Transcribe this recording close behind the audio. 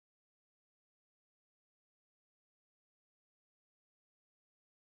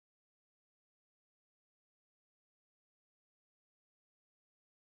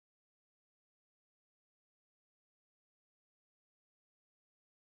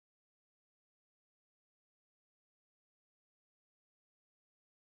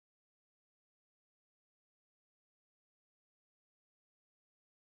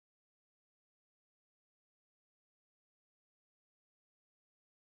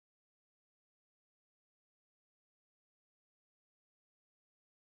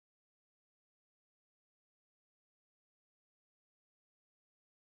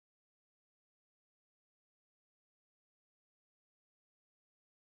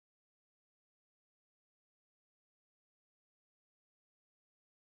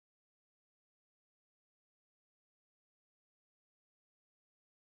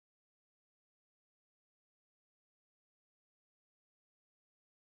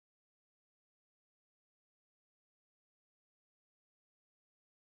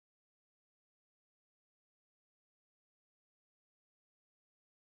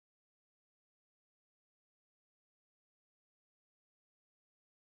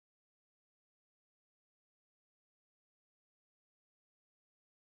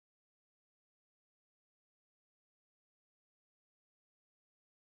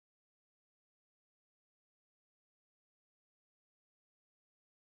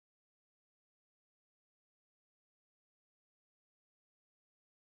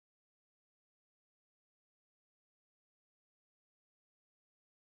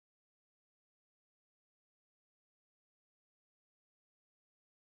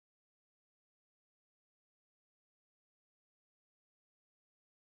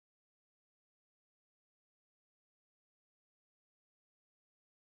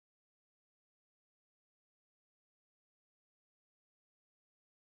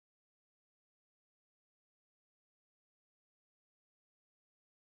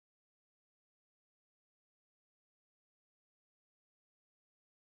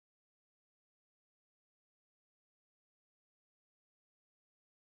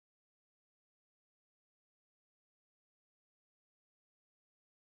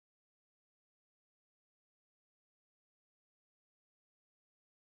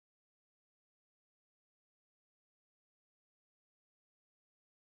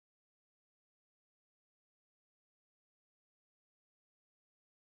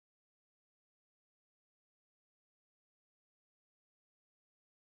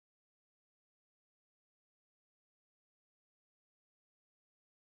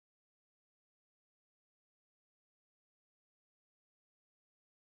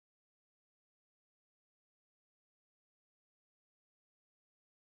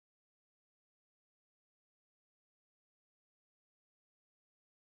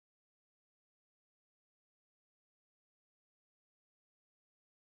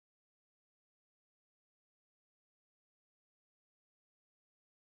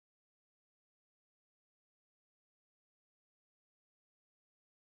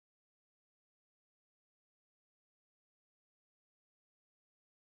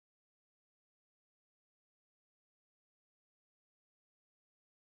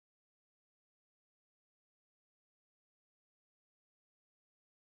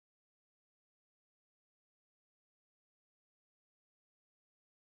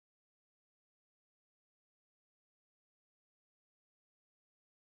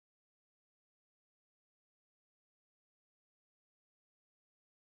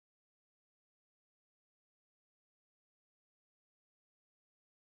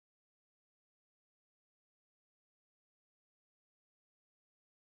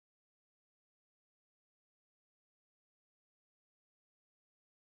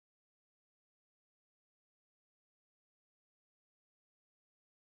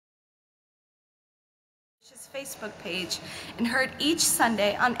His Facebook page and heard each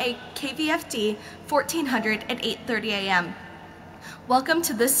Sunday on KVFD 1400 at 8:30 a.m. Welcome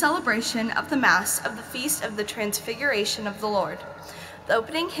to this celebration of the Mass of the Feast of the Transfiguration of the Lord. The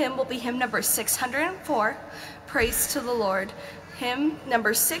opening hymn will be hymn number 604, Praise to the Lord, hymn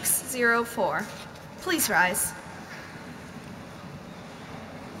number 604. Please rise.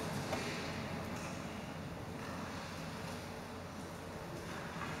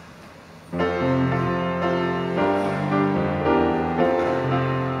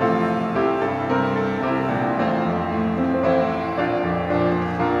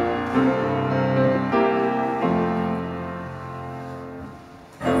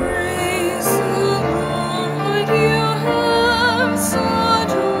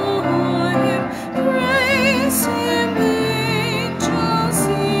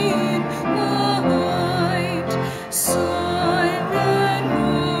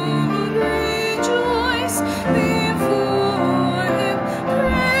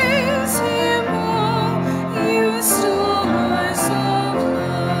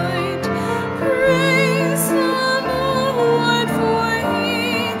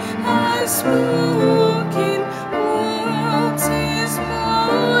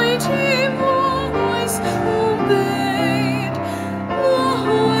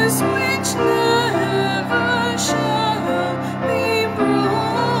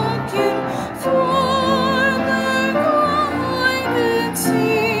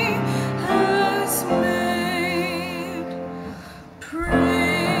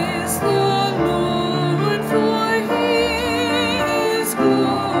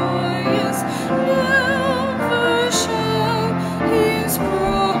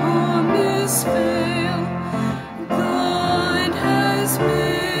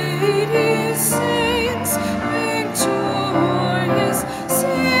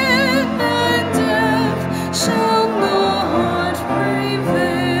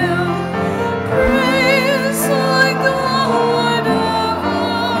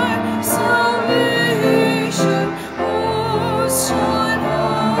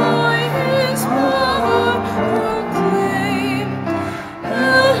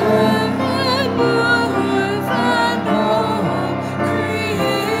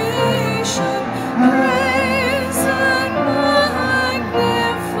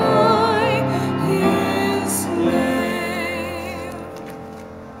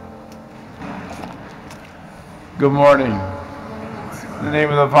 Good morning. In the name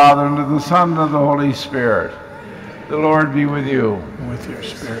of the Father, and of the Son, and of the Holy Spirit. The Lord be with you. And with your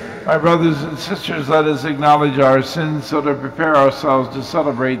spirit. My brothers and sisters, let us acknowledge our sins so to prepare ourselves to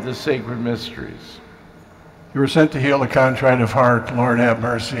celebrate the sacred mysteries. You were sent to heal the contrite of heart. Lord, have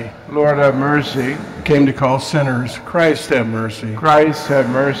mercy. Lord, have mercy. You came to call sinners. Christ, have mercy. Christ, have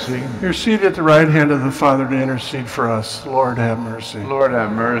mercy. You're seated at the right hand of the Father to intercede for us. Lord, have mercy. Lord,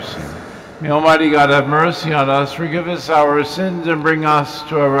 have mercy. May Almighty God have mercy on us, forgive us our sins, and bring us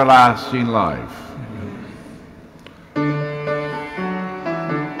to everlasting life.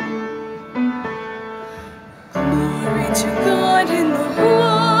 Glory to God in the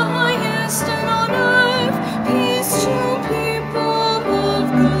highest, and on earth peace to people of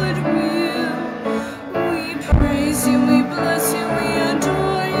good will. We praise you, we bless you, we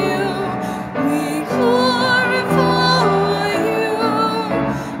adore you, we glorify you,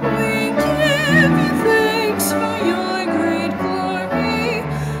 we give you thanks for your great glory,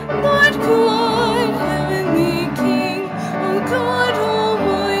 Lord God, heavenly King, O God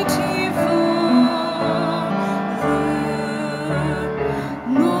Almighty Father,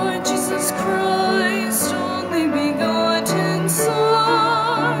 Lord Jesus Christ, only begotten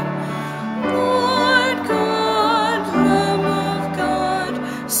Son, Lord God, Lamb of God,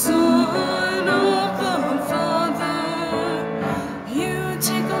 Son of the Father, you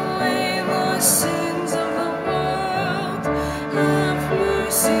take away the sins of the world, have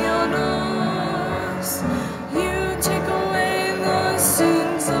mercy on us. You take away the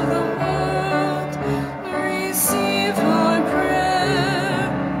sins of the world, receive our prayer.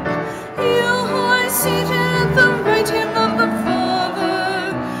 You are seated at the right hand of the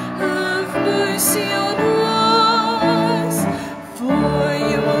Father, have mercy on us. For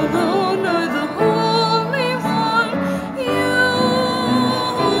you alone are the Holy One, you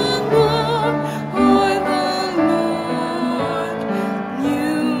alone are the Lord,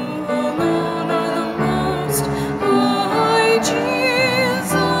 you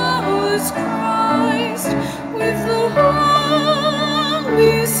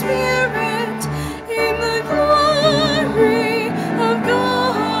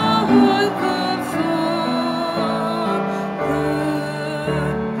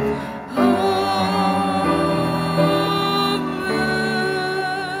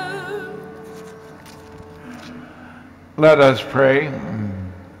Let us pray.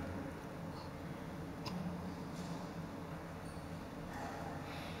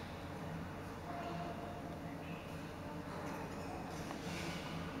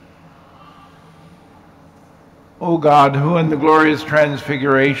 O God, who in the glorious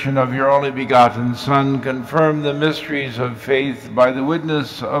transfiguration of your only begotten Son confirmed the mysteries of faith by the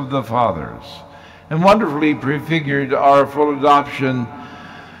witness of the fathers, and wonderfully prefigured our full adoption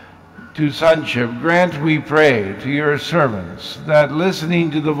to sonship, grant, we pray, to your servants that, listening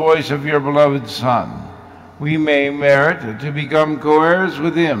to the voice of your beloved Son, we may merit to become co-heirs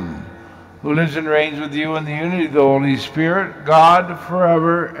with him, who lives and reigns with you in the unity of the Holy Spirit, God,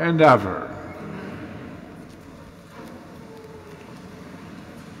 forever and ever.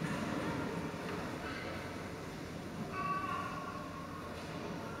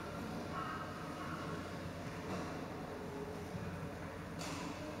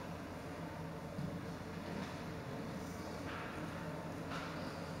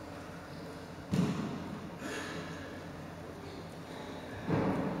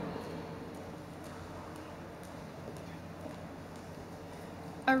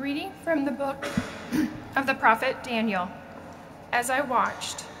 A reading from the book of the prophet Daniel. As I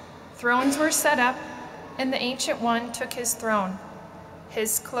watched, thrones were set up, and the Ancient One took his throne.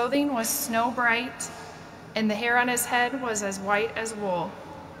 His clothing was snow bright, and the hair on his head was as white as wool.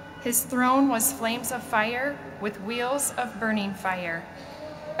 His throne was flames of fire with wheels of burning fire.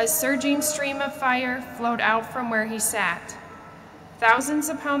 A surging stream of fire flowed out from where he sat. Thousands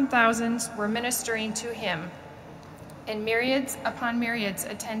upon thousands were ministering to him, and myriads upon myriads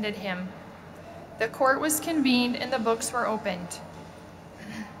attended him. The court was convened and the books were opened.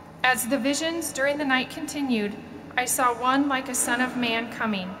 As the visions during the night continued, I saw one like a son of man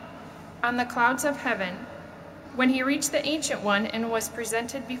coming on the clouds of heaven. When he reached the Ancient One and was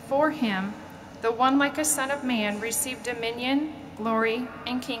presented before him, the one like a son of man received dominion, glory,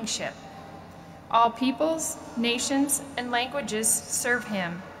 and kingship. All peoples, nations, and languages serve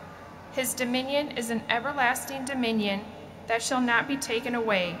him. His dominion is an everlasting dominion that shall not be taken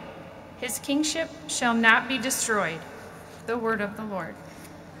away. His kingship shall not be destroyed. The word of the Lord.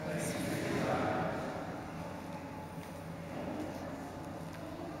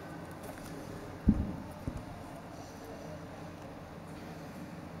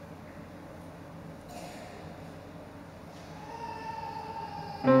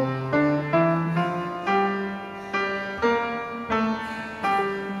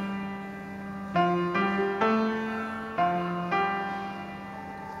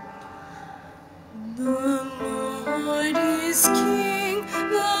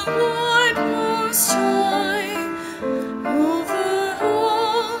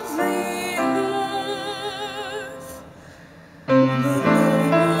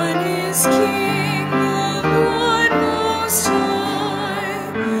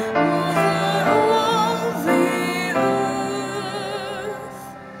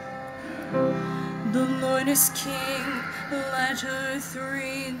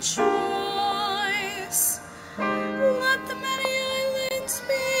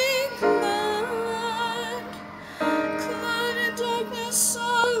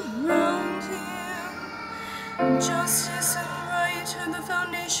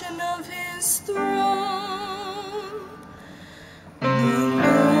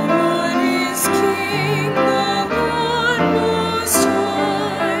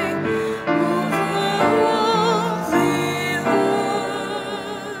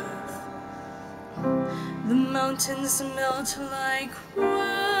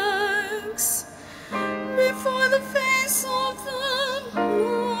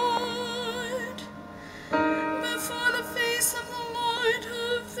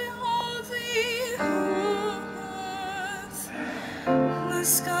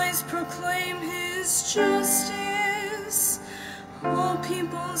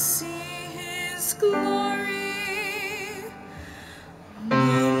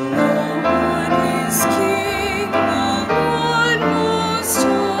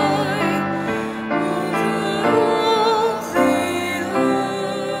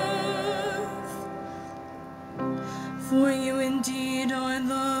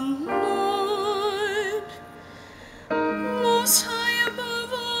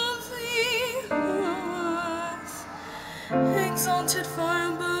 Exalted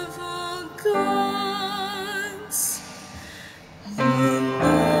far above all gods.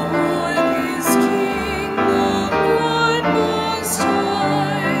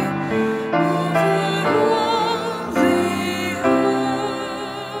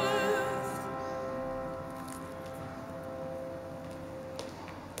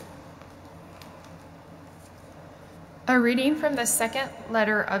 reading from the second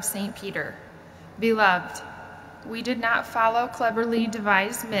letter of St. Peter. Beloved, we did not follow cleverly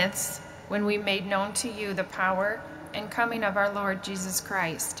devised myths when we made known to you the power and coming of our Lord Jesus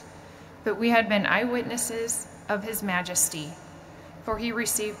Christ, but we had been eyewitnesses of his majesty. For he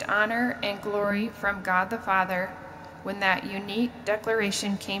received honor and glory from God the Father when that unique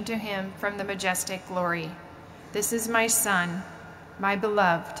declaration came to him from the majestic glory. This is my Son, my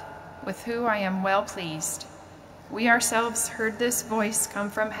beloved, with whom I am well pleased. We ourselves heard this voice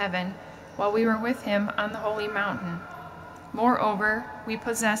come from heaven while we were with him on the holy mountain. Moreover, we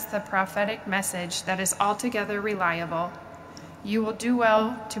possess the prophetic message that is altogether reliable. You will do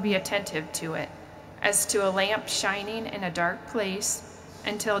well to be attentive to it, as to a lamp shining in a dark place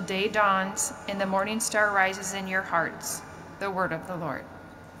until day dawns and the morning star rises in your hearts. The word of the Lord.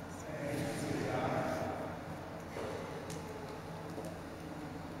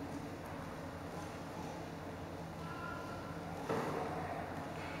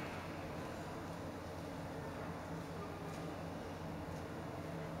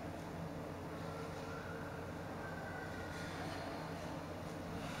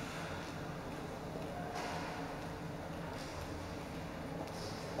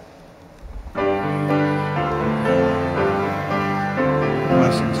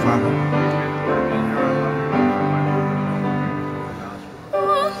 Blessings, Father.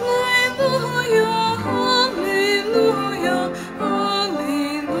 Hallelujah, hallelujah, hallelujah.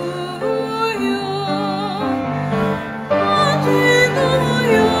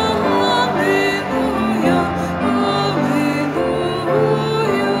 Hallelujah, hallelujah, hallelujah.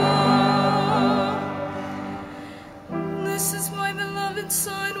 This is my beloved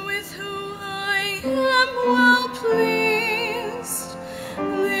Son, with whom I am well pleased.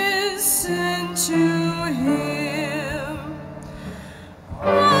 Listen to him.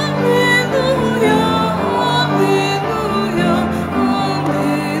 Hallelujah, hallelujah,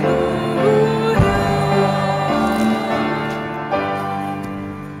 hallelujah.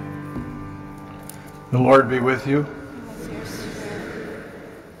 The Lord be with you.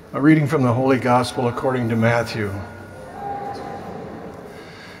 A reading from the Holy Gospel according to Matthew.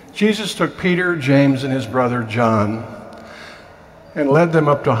 Jesus took Peter, James, and his brother John and led them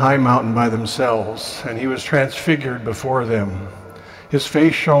up to a high mountain by themselves, and he was transfigured before them. His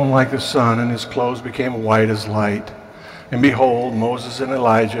face shone like the sun, and his clothes became white as light. And behold, Moses and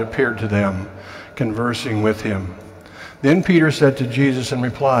Elijah appeared to them, conversing with him. Then Peter said to Jesus in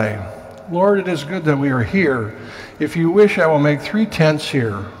reply, Lord, it is good that we are here. If you wish, I will make 3 tents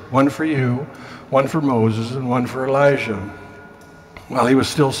here, one for you, one for Moses, and one for Elijah. While he was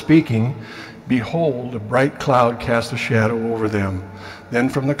still speaking, behold, a bright cloud cast a shadow over them. Then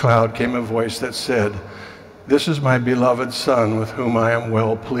from the cloud came a voice that said, This is my beloved Son, with whom I am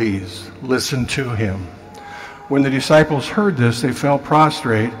well pleased. Listen to him. When the disciples heard this, they fell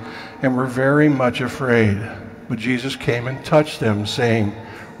prostrate and were very much afraid. But Jesus came and touched them, saying,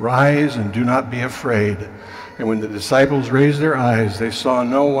 Rise and do not be afraid. And when the disciples raised their eyes, they saw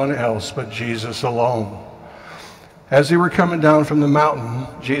no one else but Jesus alone. As they were coming down from the mountain,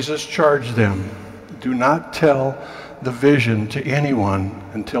 Jesus charged them, Do not tell the vision to anyone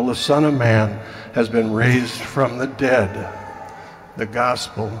until the Son of Man has been raised from the dead. The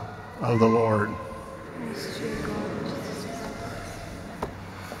Gospel of the Lord.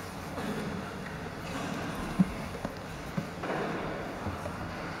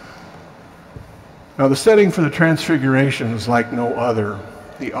 Now, the setting for the Transfiguration is like no other.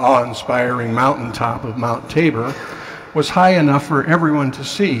 The awe-inspiring mountaintop of Mount Tabor was high enough for everyone to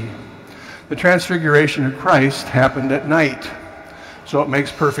see. The Transfiguration of Christ happened at night, so it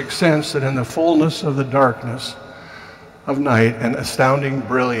makes perfect sense that in the fullness of the darkness of night, an astounding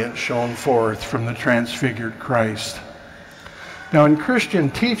brilliance shone forth from the transfigured Christ. Now, in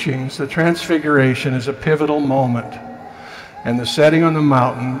Christian teachings, the Transfiguration is a pivotal moment, and the setting on the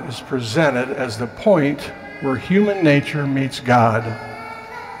mountain is presented as the point where human nature meets God,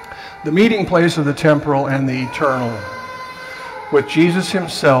 the meeting place of the temporal and the eternal, with Jesus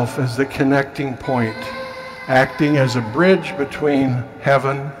himself as the connecting point, acting as a bridge between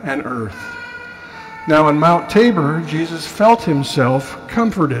heaven and earth. Now, on Mount Tabor, Jesus felt himself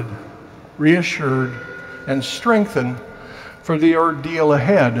comforted, reassured, and strengthened for the ordeal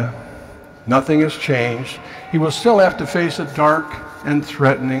ahead. Nothing has changed. He will still have to face a dark and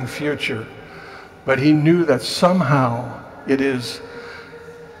threatening future, but he knew that somehow it is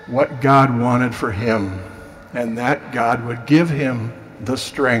what God wanted for him, and that God would give him the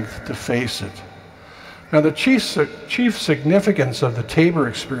strength to face it. Now, the chief significance of the Tabor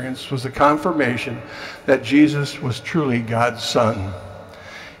experience was the confirmation that Jesus was truly God's Son.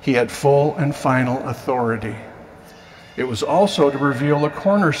 He had full and final authority. It was also to reveal the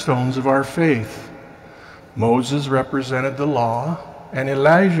cornerstones of our faith. Moses represented the law, and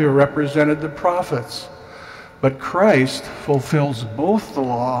Elijah represented the prophets. But Christ fulfills both the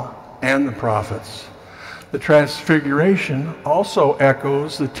law and the prophets. The Transfiguration also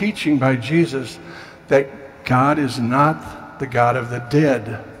echoes the teaching by Jesus that God is not the God of the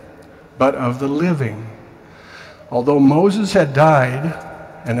dead, but of the living. Although Moses had died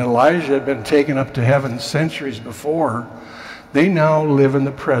and Elijah had been taken up to heaven centuries before, they now live in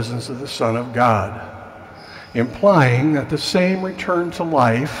the presence of the Son of God, implying that the same return to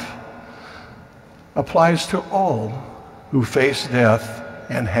life applies to all who face death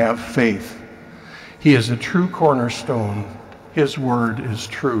and have faith. He is a true cornerstone. His word is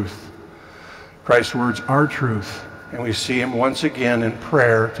truth. Christ's words are truth, and we see him once again in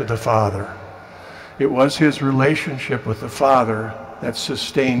prayer to the Father. It was his relationship with the Father that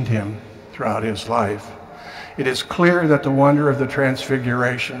sustained him throughout his life. It is clear that the wonder of the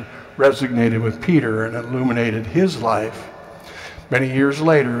Transfiguration resonated with Peter and illuminated his life. Many years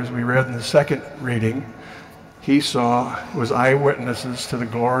later, as we read in the second reading, he was eyewitnesses to the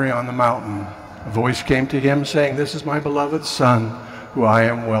glory on the mountain. A voice came to him saying, "This is my beloved Son, who I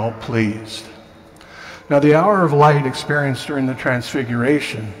am well pleased." Now, the hour of light experienced during the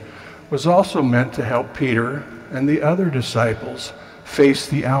Transfiguration was also meant to help Peter and the other disciples face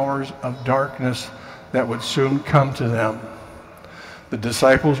the hours of darkness that would soon come to them. The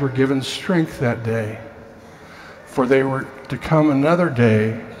disciples were given strength that day, for they were to come another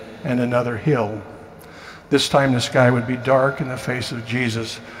day and another hill. This time the sky would be dark and the face of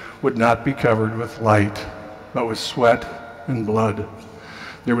Jesus would not be covered with light, but with sweat and blood.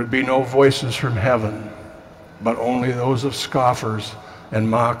 There would be no voices from heaven, but only those of scoffers and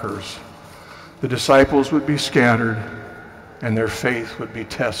mockers. The disciples would be scattered, and their faith would be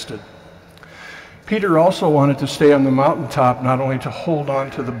tested. Peter also wanted to stay on the mountaintop, not only to hold on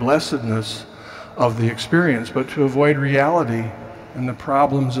to the blessedness of the experience, but to avoid reality and the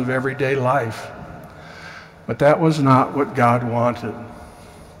problems of everyday life. But that was not what God wanted.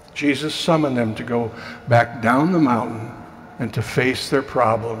 Jesus summoned them to go back down the mountain and to face their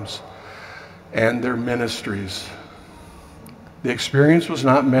problems and their ministries. The experience was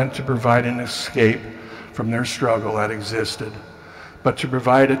not meant to provide an escape from their struggle that existed, but to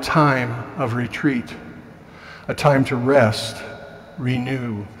provide a time of retreat, a time to rest,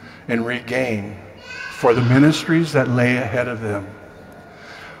 renew, and regain for the ministries that lay ahead of them.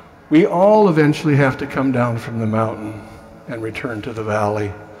 We all eventually have to come down from the mountain and return to the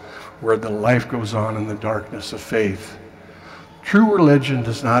valley, where the life goes on in the darkness of faith. True religion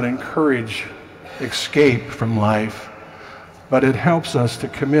does not encourage escape from life, but it helps us to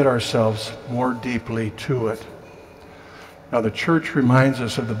commit ourselves more deeply to it. Now, the church reminds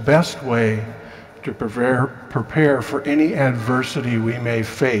us of the best way to prepare for any adversity we may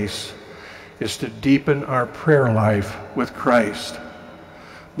face is to deepen our prayer life with Christ,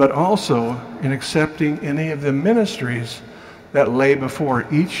 but also in accepting any of the ministries that lay before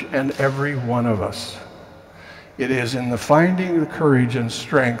each and every one of us. It is in the finding the courage and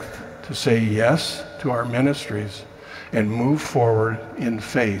strength to say yes to our ministries and move forward in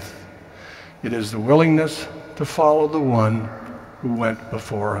faith. It is the willingness to follow the one who went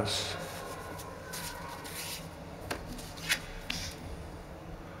before us.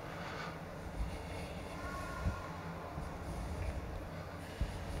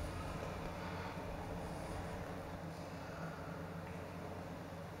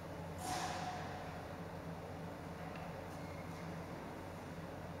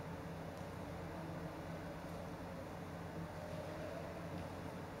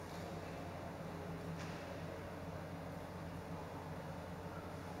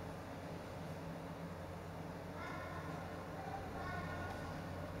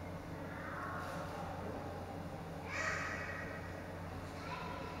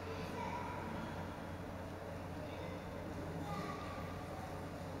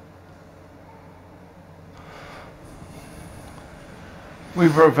 We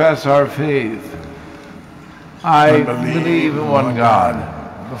profess our faith. I believe in one God,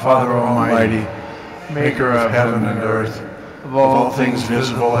 the Father Almighty, maker of heaven and earth, of all things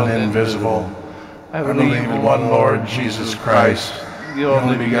visible and invisible. I believe in one Lord Jesus Christ, the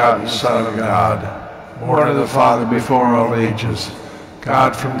only begotten Son of God, born of the Father before all ages,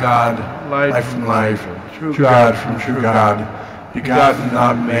 God from God, life from life, true God from true God, begotten,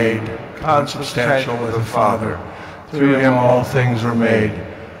 not made, consubstantial with the Father. Through him all things were made.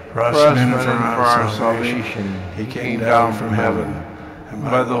 For us men and for our salvation, he came down from heaven, and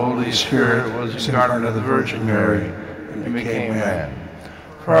by the Holy Spirit was incarnate of the Virgin Mary, and became man.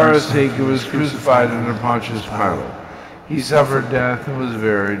 For our sake he was crucified under Pontius Pilate. He suffered death and was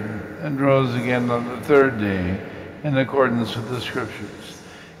buried, and rose again on the third day, in accordance with the Scriptures.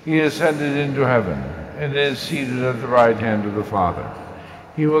 He ascended into heaven, and is seated at the right hand of the Father.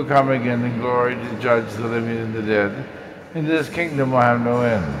 He will come again in glory to judge the living and the dead, and his kingdom will have no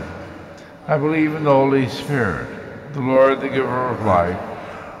end. I believe in the Holy Spirit, the Lord, the giver of life,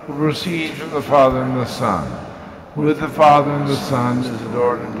 who proceeds from the Father and the Son, who with the Father and the Son is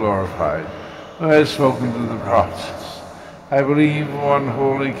adored and glorified, who has spoken to the prophets. I believe in one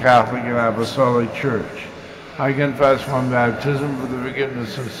holy Catholic and Apostolic Church. I confess one baptism for the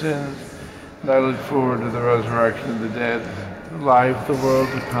forgiveness of sins, and I look forward to the resurrection of the dead, the life of the world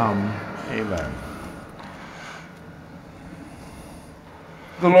to come. Amen.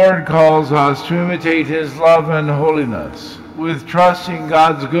 The Lord calls us to imitate his love and holiness. With trust in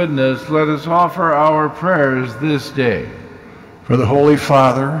God's goodness, let us offer our prayers this day. For the Holy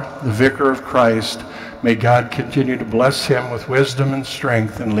Father, the Vicar of Christ, may God continue to bless him with wisdom and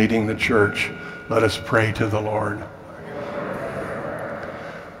strength in leading the Church. Let us pray to the Lord.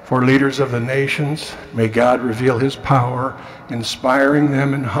 For leaders of the nations, may God reveal his power, inspiring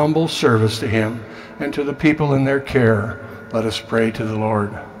them in humble service to him and to the people in their care. Let us pray to the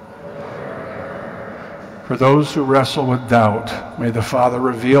Lord. For those who wrestle with doubt, may the Father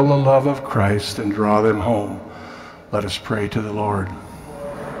reveal the love of Christ and draw them home. Let us pray to the Lord.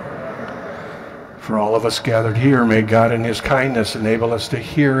 For all of us gathered here, may God in his kindness enable us to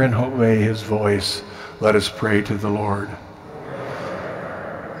hear and obey his voice. Let us pray to the Lord.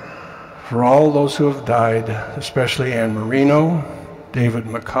 For all those who have died, especially Anne Marino, David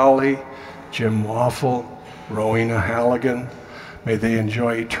McCauley, Jim Waffle, Rowena Halligan, may they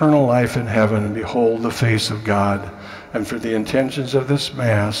enjoy eternal life in heaven and behold the face of God. And for the intentions of this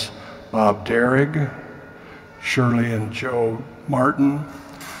Mass, Bob Derrig, Shirley and Joe Martin,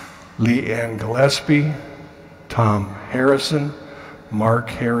 Lee Ann Gillespie, Tom Harrison, Mark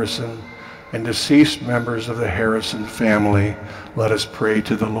Harrison, and deceased members of the Harrison family, let us pray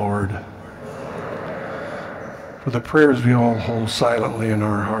to the Lord. For the prayers we all hold silently in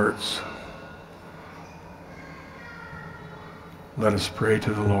our hearts, let us pray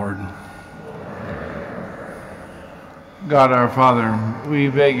to the Lord. God our Father, we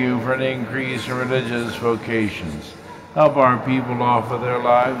beg you for an increase in religious vocations. Help our people offer their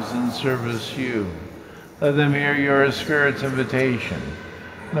lives in service to you. Let them hear your Spirit's invitation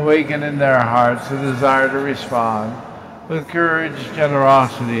and awaken in their hearts a desire to respond with courage,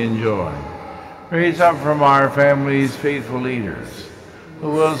 generosity, and joy. Raise up from our families faithful leaders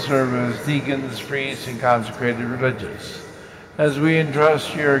who will serve as deacons, priests, and consecrated religious. As we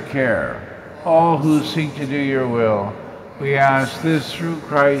entrust to your care all who seek to do your will, we ask this through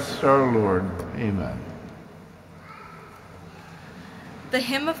Christ our Lord. Amen. The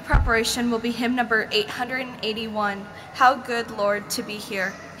hymn of preparation will be hymn number 881, How Good, Lord, to Be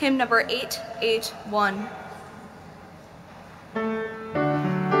Here. Hymn number 881.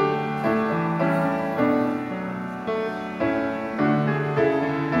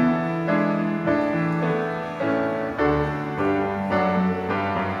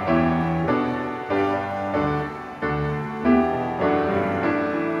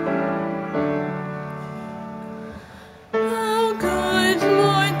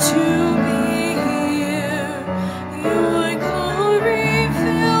 Your glory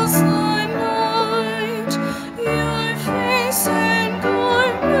fills the night.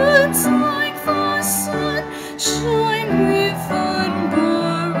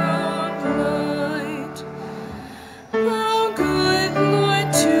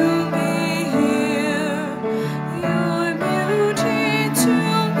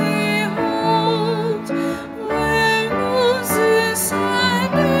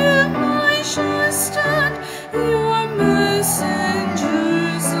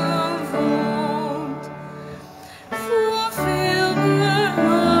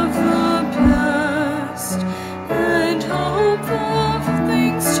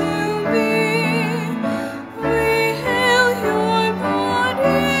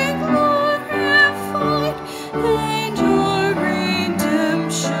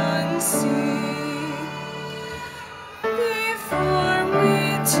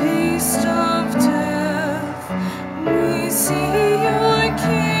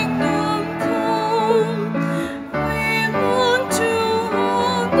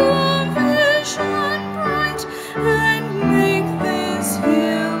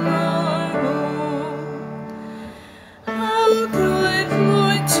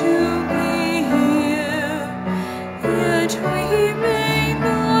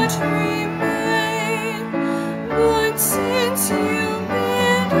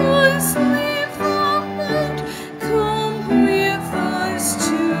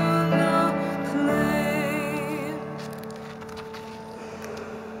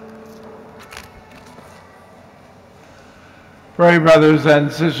 Pray, brothers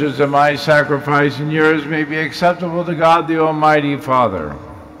and sisters, that my sacrifice and yours may be acceptable to God the Almighty Father.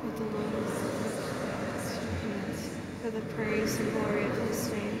 For the praise and glory of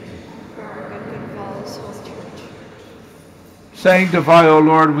his name, for our good of all his whole church. Sanctify, O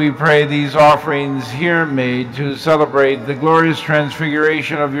Lord, we pray, these offerings here made to celebrate the glorious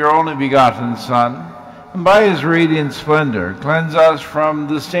transfiguration of your only begotten Son, and by his radiant splendor cleanse us from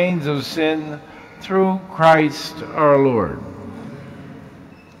the stains of sin through Christ our Lord.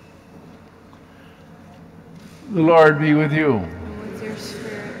 The Lord be with you. And with your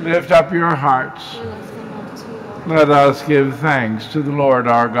spirit. Lift up your hearts. We lift them up to you. Let us give thanks to the Lord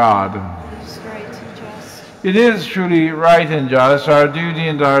our God. It is right and just. It is truly right and just, our duty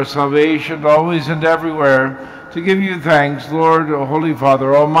and our salvation, always and everywhere, to give you thanks, Lord, Holy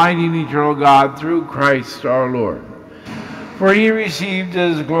Father, Almighty and eternal God, through Christ our Lord. For he received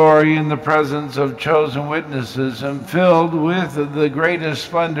his glory in the presence of chosen witnesses, and filled with the greatest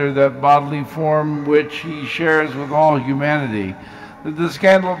splendor that bodily form which he shares with all humanity, that the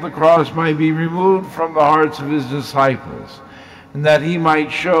scandal of the cross might be removed from the hearts of his disciples, and that he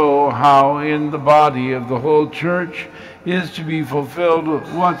might show how in the body of the whole church is to be fulfilled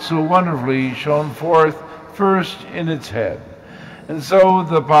what so wonderfully shone forth first in its head. And so,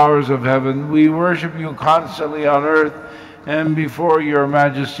 the powers of heaven, we worship you constantly on earth, and before your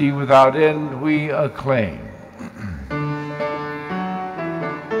majesty without end we acclaim.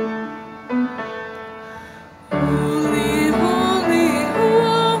 Holy, holy,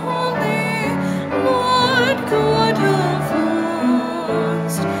 holy, Lord God of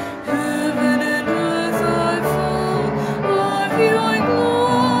hosts, heaven and earth are full of your glory.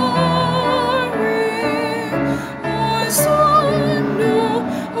 Hosanna,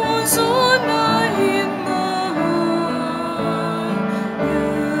 Hosanna in the highest.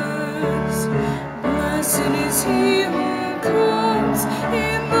 Blessed is he who comes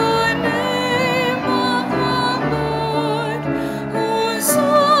in the name of the Lord.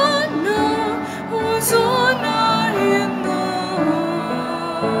 Hosanna, Hosanna in the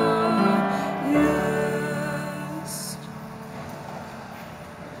highest.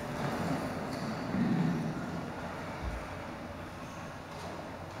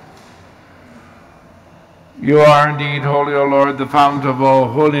 You are indeed holy, O Lord, the fount of all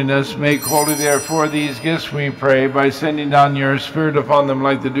holiness. Make holy, therefore, these gifts, we pray, by sending down your Spirit upon them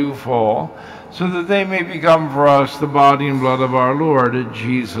like the dewfall, so that they may become for us the body and blood of our Lord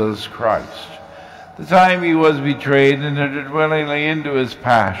Jesus Christ. The time he was betrayed and entered willingly into his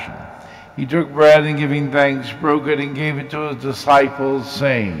passion, he took bread and giving thanks, broke it and gave it to his disciples,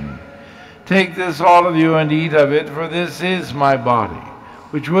 saying, "Take this, all of you, and eat of it, for this is my body,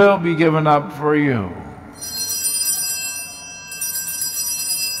 which will be given up for you."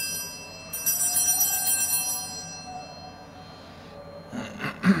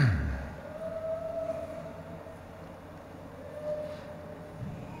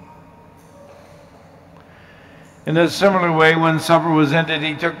 In a similar way, when supper was ended,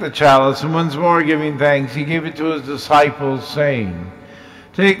 he took the chalice, and once more giving thanks, he gave it to his disciples, saying,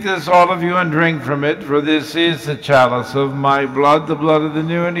 "Take this, all of you, and drink from it, for this is the chalice of my blood, the blood of the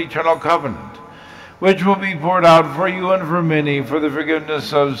new and eternal covenant, which will be poured out for you and for many for the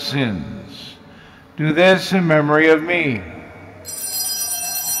forgiveness of sins. Do this in memory of me."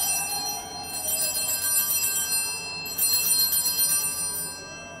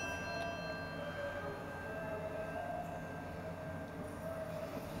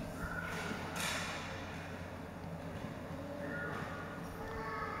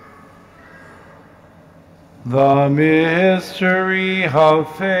 The mystery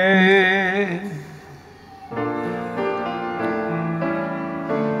of faith.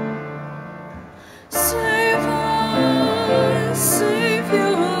 Save us,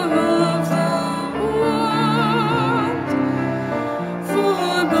 Savior of the world,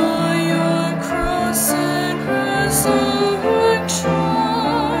 for by your cross and resurrection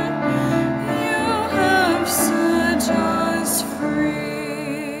you have set us free.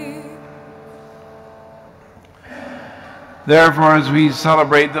 Therefore, as we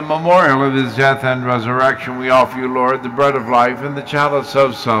celebrate the memorial of his death and resurrection, we offer you, Lord, the bread of life and the chalice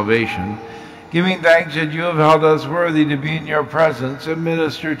of salvation, giving thanks that you have held us worthy to be in your presence and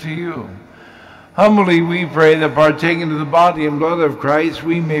minister to you. Humbly we pray that, partaking of the body and blood of Christ,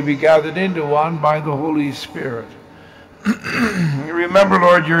 we may be gathered into one by the Holy Spirit. Remember,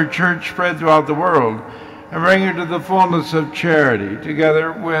 Lord, your church spread throughout the world, and bring her to the fullness of charity,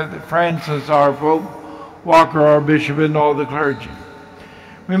 together with Francis, our Pope, Walker, our bishop, and all the clergy.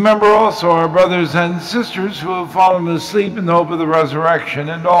 Remember also our brothers and sisters who have fallen asleep in the hope of the resurrection,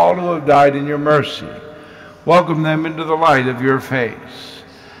 and all who have died in your mercy. Welcome them into the light of your face.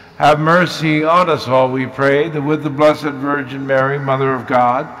 Have mercy on us all, we pray, that with the Blessed Virgin Mary, Mother of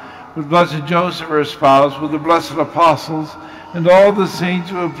God, with blessed Joseph, her spouse, with the blessed apostles, and all the saints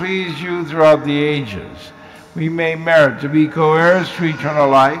who have pleased you throughout the ages, we may merit to be co-heirs to eternal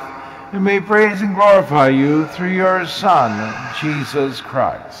life, and may praise and glorify you through your Son, Jesus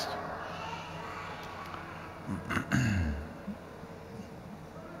Christ.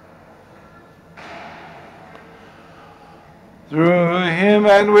 Through him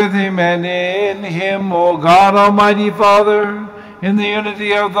and with him and in him, O God, Almighty Father, in the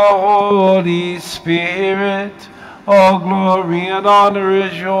unity of the Holy Spirit, all glory and honor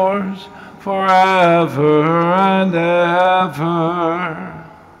is yours forever and ever.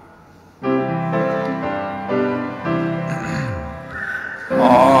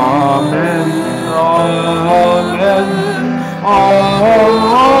 Amen. Amen. Amen.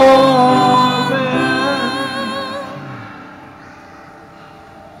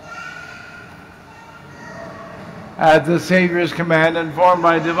 At the Savior's command, informed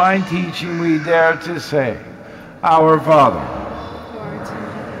by divine teaching, we dare to say, Our Father, who art in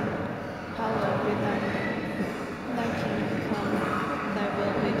heaven, hallowed be thy name. Thy kingdom come, thy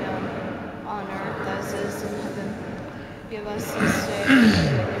will be done, on earth as it is in heaven. Give us this day our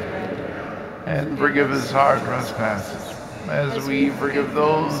daily bread. and forgive us our trespasses, as we forgive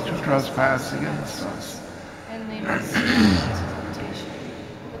those who trespass against us. And lead us not into temptation,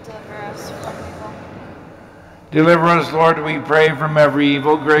 but deliver us from evil. Deliver us, Lord, we pray, from every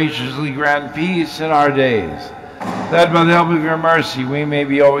evil. Graciously grant peace in our days, that by the help of your mercy we may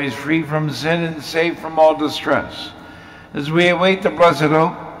be always free from sin and safe from all distress, as we await the blessed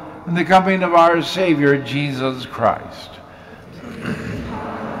hope and the coming of our Savior, Jesus Christ.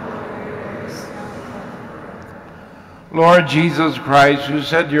 Lord Jesus Christ, who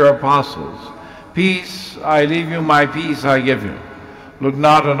said to your apostles, Peace I leave you, my peace I give you. Look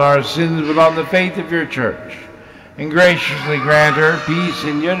not on our sins, but on the faith of your church, and graciously grant her peace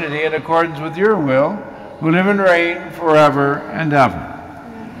and unity in accordance with your will, who live and reign forever and ever.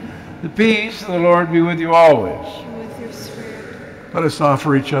 The peace of the Lord be with you always. And with your spirit. Let us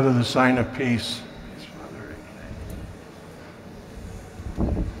offer each other the sign of peace.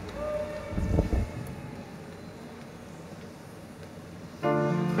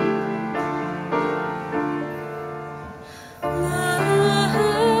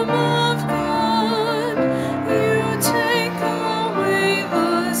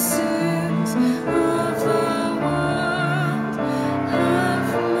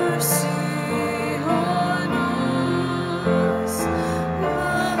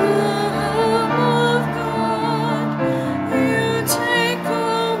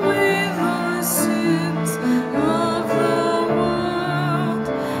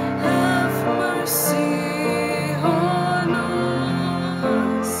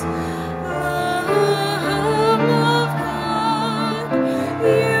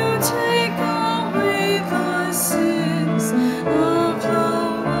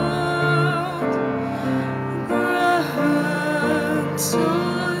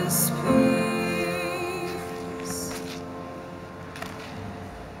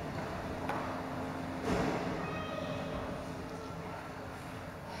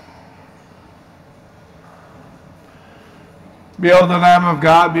 Behold the Lamb of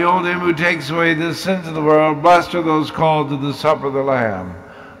God, behold him who takes away the sins of the world. Blessed are those called to the supper of the Lamb.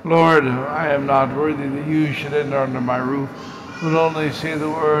 Lord, I am not worthy that you should enter under my roof, but only say the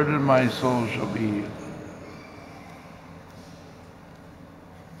word, and my soul shall be healed.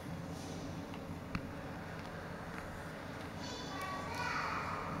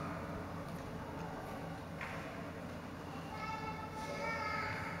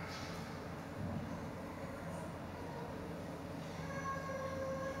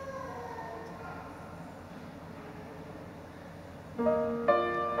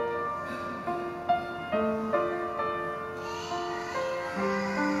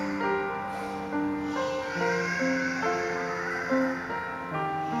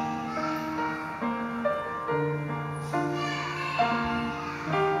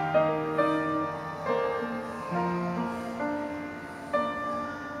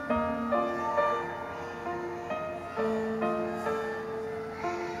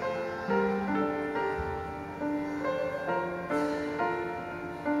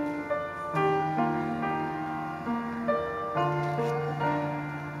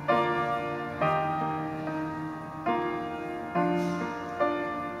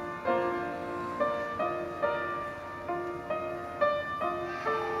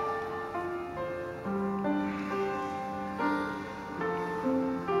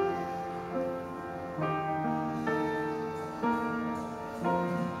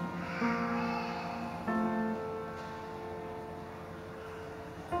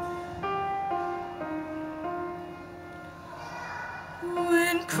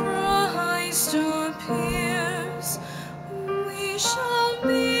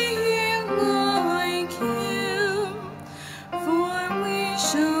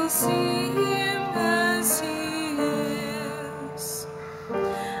 see him as he is.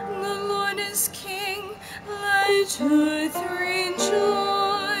 The Lord is King, let earth rejoice.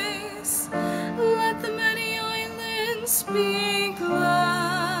 Let the many islands be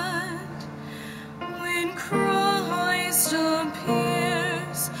glad. When Christ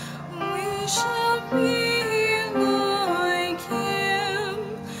appears, we shall be like him,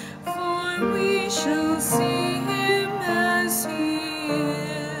 for we shall see him as he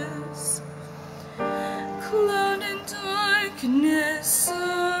is. Cloud and darkness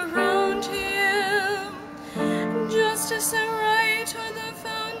surround him, justice and right are the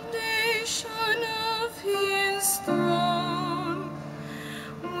foundation of his throne.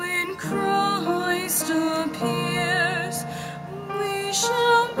 When Christ appears, we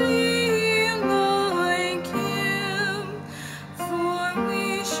shall be like him, for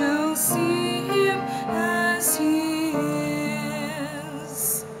we shall see him as he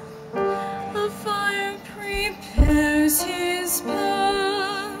is. A fire prepares his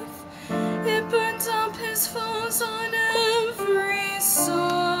path, it burns up his foes on every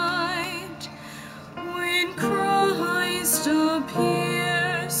side. When Christ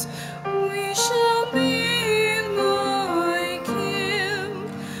appears, we shall be like him,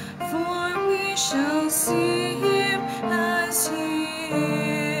 for we shall see him as he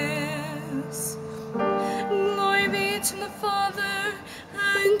is. Glory be to the Father,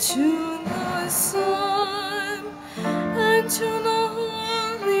 and to the Son, and to the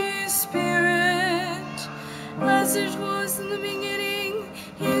Holy Spirit, as it was in the beginning,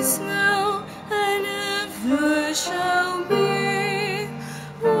 is now, and ever shall be,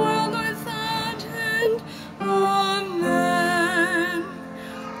 world without end. Amen.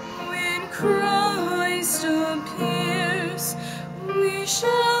 When Christ appears, we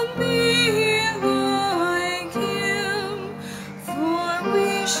shall be like him, for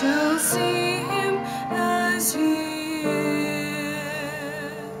we shall see him as he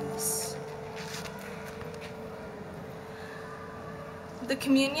is. The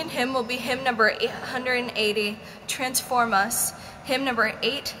communion hymn will be hymn number 880, Transform Us, hymn number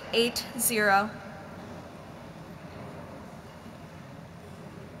 880.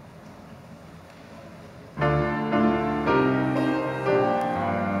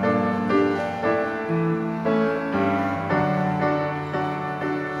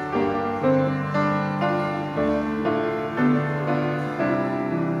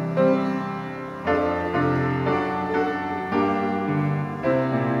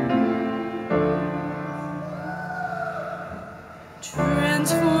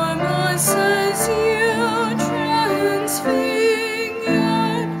 Transform us as you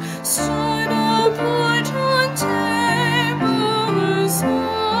transfigured, stood apart on tables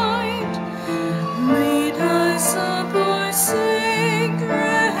white. Lead us up our sacred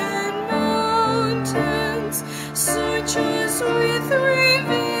mountains, search us with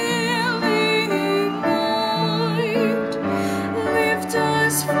revealing light. Lift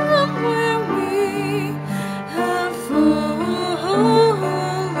us from where we have fallen,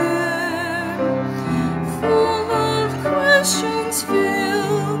 full of questions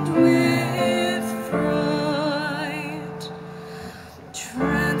filled with fright.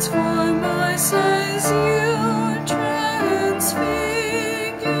 Transform us as you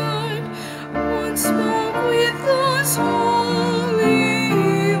transfigured, once spoke with those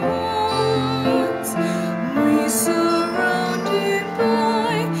holy ones. We surrounded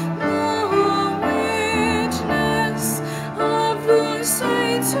by the witness of the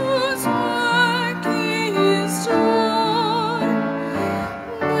saints whose work is done,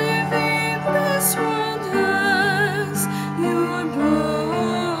 living this world as your body,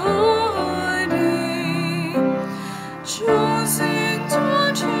 chosen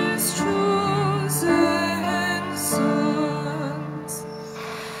daughters, chosen sons.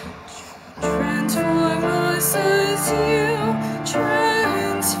 Transform us as you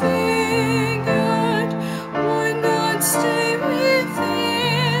transfigured, would not stay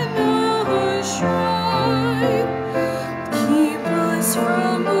within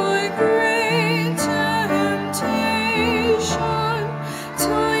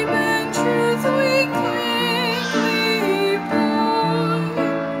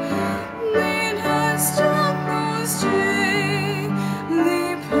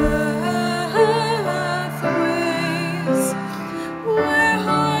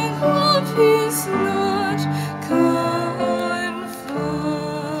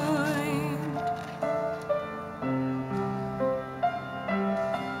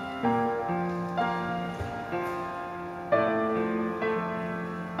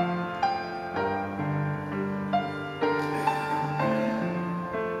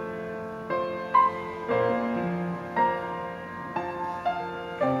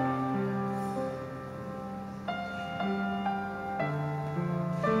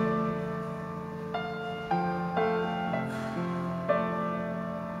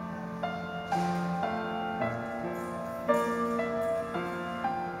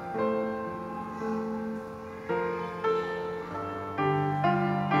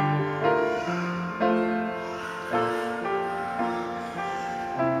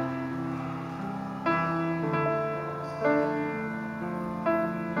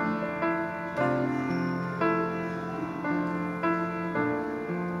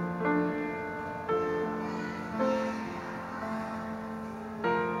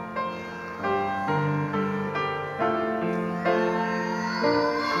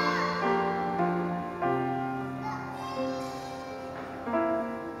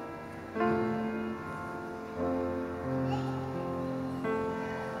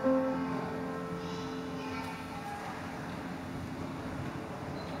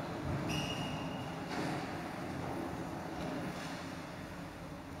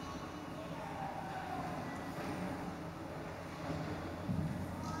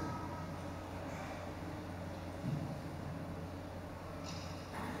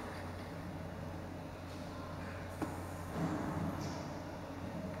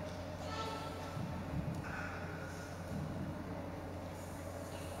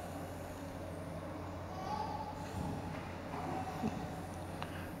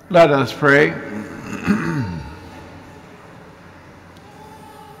Let us pray.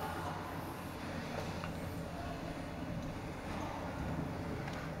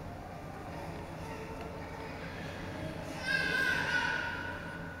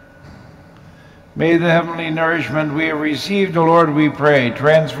 May the heavenly nourishment we have received, O Lord, we pray,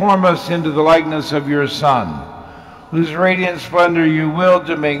 transform us into the likeness of your Son, whose radiant splendor you willed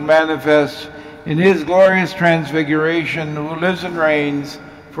to make manifest in his glorious transfiguration, who lives and reigns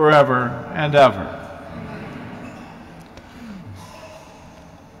forever and ever.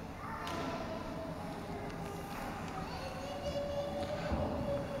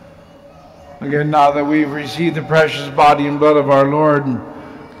 Again, now that we've received the precious body and blood of our Lord,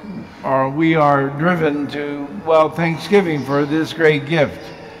 we are driven to, thanksgiving for this great gift.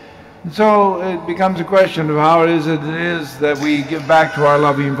 And so it becomes a question of how it is that we give back to our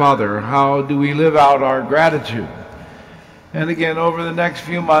loving Father. How do we live out our gratitude? And again, over the next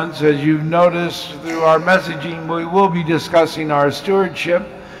few months, as you've noticed through our messaging, we will be discussing our stewardship.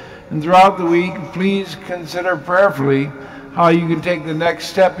 And throughout the week, please consider prayerfully how you can take the next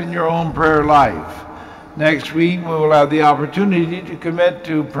step in your own prayer life. Next week, we will have the opportunity to commit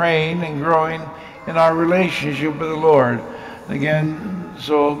to praying and growing in our relationship with the Lord. Again,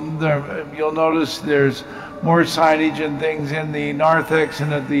 so you'll notice there's more signage and things in the narthex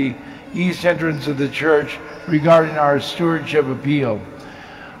and at the east entrance of the church regarding our stewardship appeal.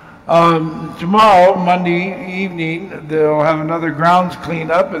 Tomorrow, Monday evening, they'll have another grounds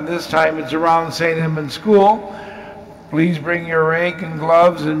cleanup, and this time it's around St. Edmund's School. Please bring your rake and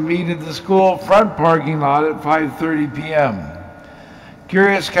gloves and meet at the school front parking lot at 5:30 p.m.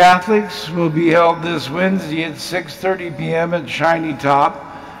 Curious Catholics will be held this Wednesday at 6:30 p.m. at Shiny Top.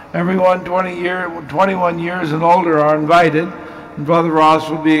 Everyone 21 years and older are invited, and Father Ross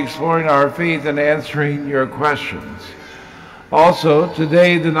will be exploring our faith and answering your questions. Also,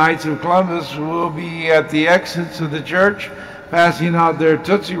 today the Knights of Columbus will be at the exits of the church, passing out their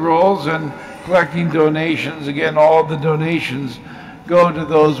Tootsie Rolls and collecting donations. Again, all the donations go to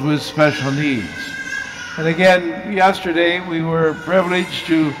those with special needs. And again, yesterday we were privileged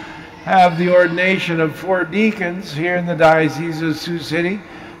to have the ordination of 4 deacons here in the Diocese of Sioux City.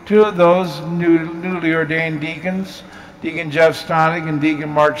 2 of those newly ordained deacons, Deacon Jeff Stonick and Deacon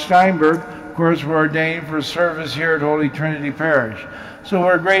Mark Steinberg, of course, were ordained for service here at Holy Trinity Parish. So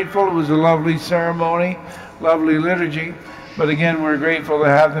we're grateful. It was a lovely ceremony, lovely liturgy. But again, we're grateful to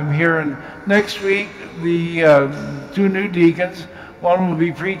have them here. And next week, the 2 new deacons, one will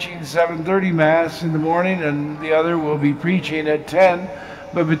be preaching 7:30 Mass in the morning, and the other will be preaching at 10.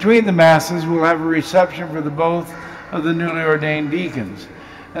 But between the Masses, we'll have a reception for the both of the newly ordained deacons.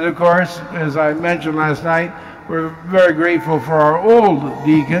 And of course, as I mentioned last night, we're very grateful for our old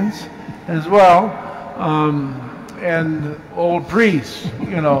deacons as well, and old priests,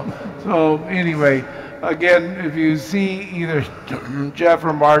 So anyway, again, if you see either Jeff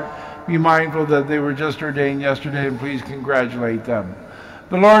or Mark, be mindful that they were just ordained yesterday, and please congratulate them.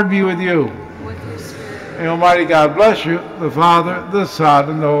 The Lord be with you. With your spirit. May Almighty God bless you, the Father, the Son,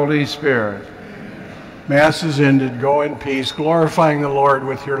 and the Holy Spirit. Mass is ended. Go in peace, glorifying the Lord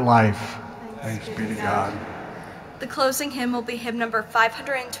with your life. Thanks be to God. The closing hymn will be hymn number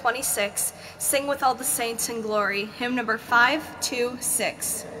 526, Sing with All the Saints in Glory, hymn number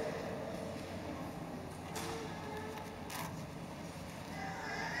 526.